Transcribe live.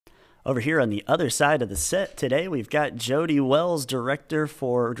Over here on the other side of the set today, we've got Jodi Wells, Director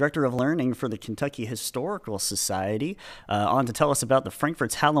of Learning for the Kentucky Historical Society, on to tell us about the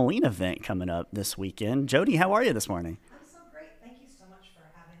Frankfort's Halloween event coming up this weekend. Jodi, how are you this morning? I'm so great. Thank you so much for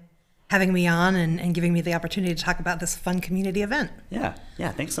having me on and giving me the opportunity to talk about this fun community event. Yeah.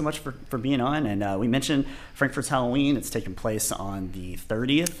 Thanks so much for being on. And we mentioned Frankfort's Halloween. It's taking place on the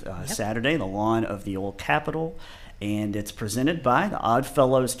 30th, Saturday, the lawn of the old Capitol. And it's presented by the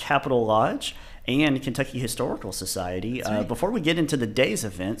Oddfellows Capitol Lodge and Kentucky Historical Society. Right. Before we get into the day's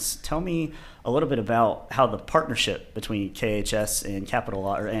events, tell me a little bit about how the partnership between KHS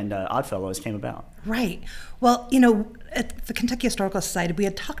and Oddfellows came about. Right. Well, at the Kentucky Historical Society, we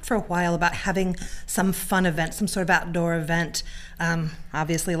had talked for a while about having some fun event, some sort of outdoor event.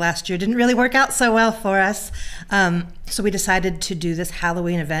 Obviously, last year didn't really work out so well for us. So we decided to do this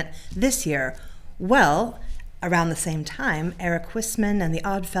Halloween event this year. Well, around the same time, Eric Wisman and the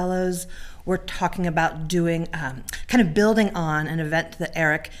Oddfellows were talking about doing, kind of building on an event that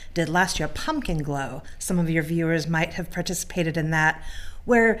Eric did last year, Pumpkin Glow. Some of your viewers might have participated in that,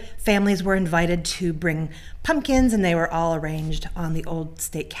 where families were invited to bring pumpkins and they were all arranged on the old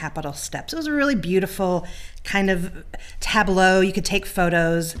state capitol steps. It was a really beautiful kind of tableau. You could take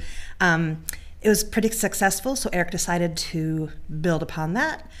photos. It was pretty successful, so Eric decided to build upon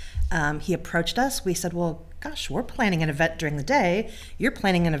that. He approached us. We said, well, gosh, we're planning an event during the day. You're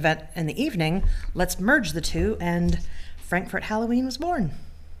planning an event in the evening. Let's merge the two, and Frankfort Halloween was born.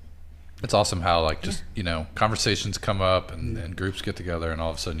 It's awesome how conversations come up and groups get together, and all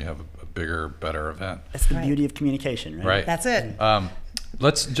of a sudden you have a bigger, better event. That's the beauty of communication, right? Right. That's it.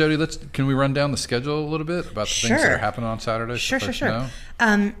 Jodi, can we run down the schedule a little bit about the things that are happening on Saturday? Sure.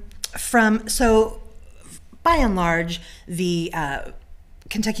 By and large, the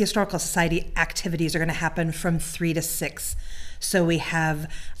Kentucky Historical Society activities are going to happen from 3 to 6. So we have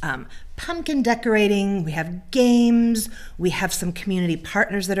pumpkin decorating, we have games, we have some community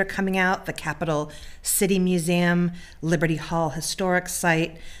partners that are coming out, the Capitol City Museum, Liberty Hall Historic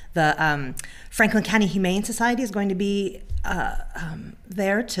Site, the Franklin County Humane Society is going to be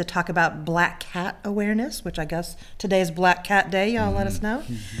there to talk about Black Cat awareness, which I guess today is Black Cat Day, y'all let us know.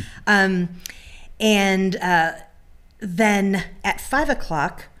 Then at 5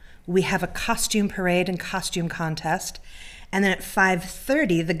 o'clock, we have a costume parade and costume contest. And then at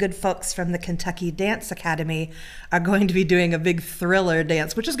 5:30, the good folks from the Kentucky Dance Academy are going to be doing a big thriller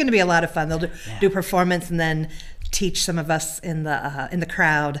dance, which is going to be a lot of fun. They'll do performance and then teach some of us in the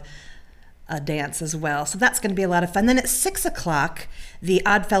crowd a dance as well. So that's going to be a lot of fun. Then at 6 o'clock, the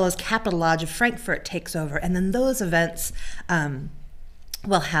Oddfellows Capitol Lodge of Frankfort takes over. And then those events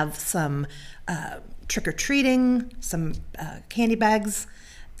will have some trick-or-treating, some candy bags,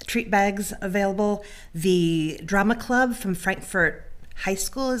 treat bags available. The drama club from Frankfort High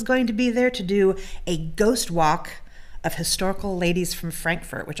School is going to be there to do a ghost walk of historical ladies from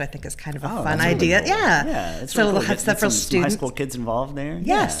Frankfort, which I think is kind of a fun idea. Really cool. Yeah. It's so really we'll cool. have several students. Some high school kids involved there.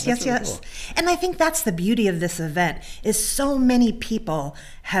 Yes. Cool. And I think that's the beauty of this event is so many people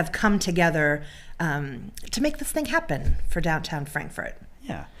have come together to make this thing happen for downtown Frankfort.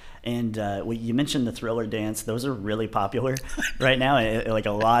 Yeah. And you mentioned the thriller dance; those are really popular right now. Like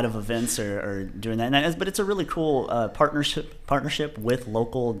a lot of events are doing that, but it's a really cool partnership with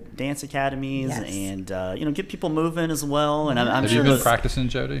local dance academies, and get people moving as well. And I'm have sure you been practicing,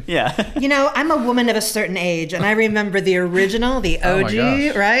 Jodi? Yeah. I'm a woman of a certain age, and I remember the original, the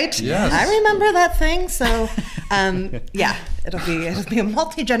OG, right? Yes. I remember that thing. So, it'll be a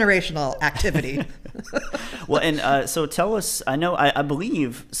multi-generational activity. Well, and so tell us. I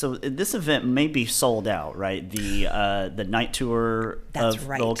believe so. This event may be sold out, right? The night tour of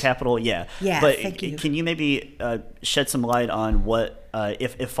the old Capitol. Yeah. But thank you. Can you maybe shed some light on what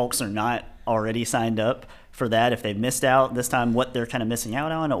if folks are not already signed up for that, if they missed out this time, what they're kind of missing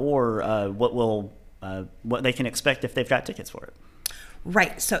out on, or what they can expect if they've got tickets for it?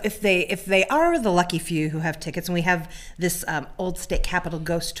 Right. So if they are the lucky few who have tickets, and we have this Old State Capitol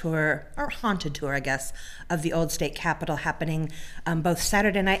ghost tour, or haunted tour, I guess, of the Old State Capitol happening both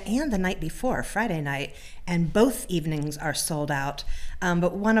Saturday night and the night before, Friday night, and both evenings are sold out.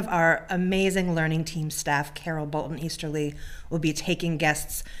 But one of our amazing learning team staff, Carol Bolton Easterly, will be taking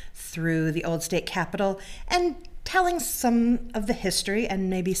guests through the Old State Capitol and telling some of the history and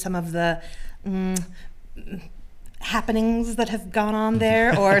maybe some of the happenings that have gone on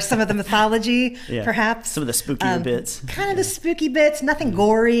there, or some of the mythology, perhaps. Some of the spookier bits. Kind of the spooky bits, nothing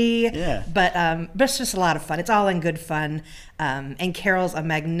gory, but it's just a lot of fun. It's all in good fun. And Carol's a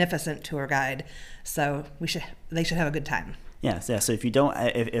magnificent tour guide, so they should have a good time. Yeah. So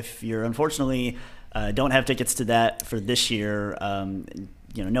if you're unfortunately don't have tickets to that for this year,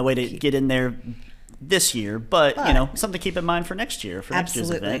 no way to get in there this year, but something to keep in mind for next year, for next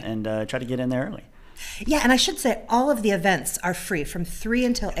year's event, and try to get in there early. Yeah, and I should say all of the events are free from 3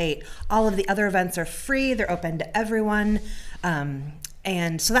 until 8. All of the other events are free. They're open to everyone.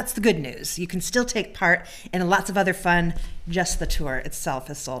 And so that's the good news. You can still take part in lots of other fun. Just the tour itself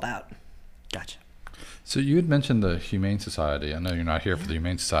is sold out. Gotcha. So you had mentioned the Humane Society. I know you're not here for the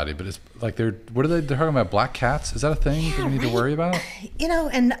Humane Society, but it's like they're talking about black cats? Is that a thing that we need to worry about?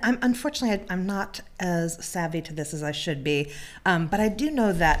 And unfortunately I'm not as savvy to this as I should be, but I do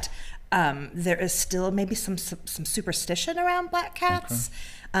know that there is still maybe some superstition around black cats. Okay.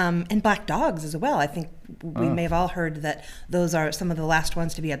 And black dogs as well. I think we may have all heard that those are some of the last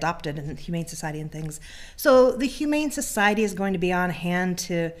ones to be adopted in the Humane Society and things. So the Humane Society is going to be on hand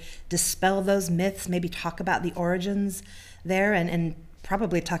to dispel those myths, maybe talk about the origins there, and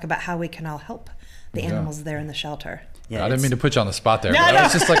probably talk about how we can all help the animals there in the shelter. Yeah, I didn't mean to put you on the spot there, but I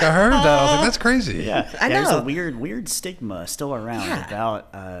was just like, I heard that. I was like, that's crazy. Yeah, I know. There's a weird stigma still around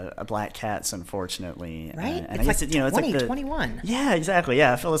about black cats, unfortunately. Right? And It's I guess like it's like 2021. Yeah, exactly.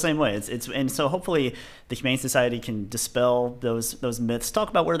 Yeah, I feel the same way. And so hopefully the Humane Society can dispel those myths, talk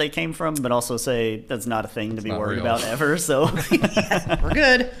about where they came from, but also say that's not a thing to be worried about ever. So we're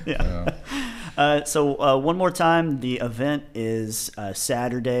good. Yeah. So one more time, the event is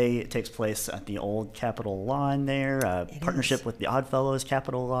Saturday. It takes place at the old Capitol Lawn there. Partnership with the Oddfellows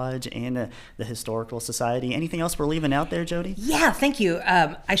Capitol Lodge and the Historical Society. Anything else we're leaving out there, Jodi? Yeah, thank you.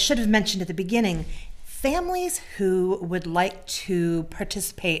 I should have mentioned at the beginning, families who would like to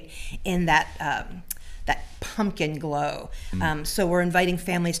participate in that pumpkin glow. So we're inviting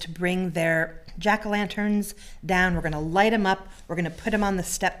families to bring their jack-o'-lanterns down. We're going to light them up. We're going to put them on the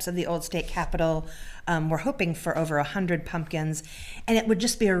steps of the old state capitol. We're hoping for over 100 pumpkins, and it would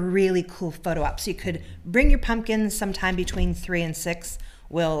just be a really cool photo op. So you could bring your pumpkins sometime between 3 and 6.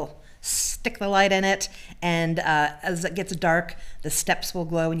 We'll stick the light in it, and as it gets dark, the steps will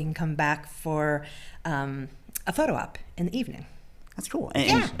glow, and you can come back for a photo op in the evening. That's cool.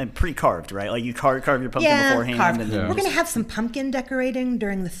 And pre-carved, right? Like you carve your pumpkin beforehand. Carved. And We're going to have some pumpkin decorating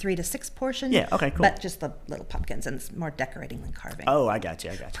during the 3 to 6 portion. Yeah, okay, cool. But just the little pumpkins, and it's more decorating than carving. Oh, I got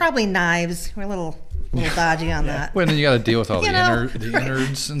you. Probably knives. We're a little dodgy on that. Well, then you got to deal with all the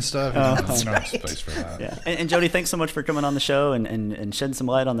innards and stuff. You don't have space for that. Yeah. And Jodi, thanks so much for coming on the show and shedding some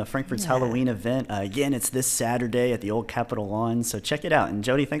light on the Frankfort's Halloween event. Again, it's this Saturday at the old Capitol Lawn, so check it out. And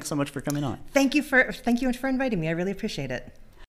Jodi, thanks so much for coming on. Thank you for inviting me. I really appreciate it.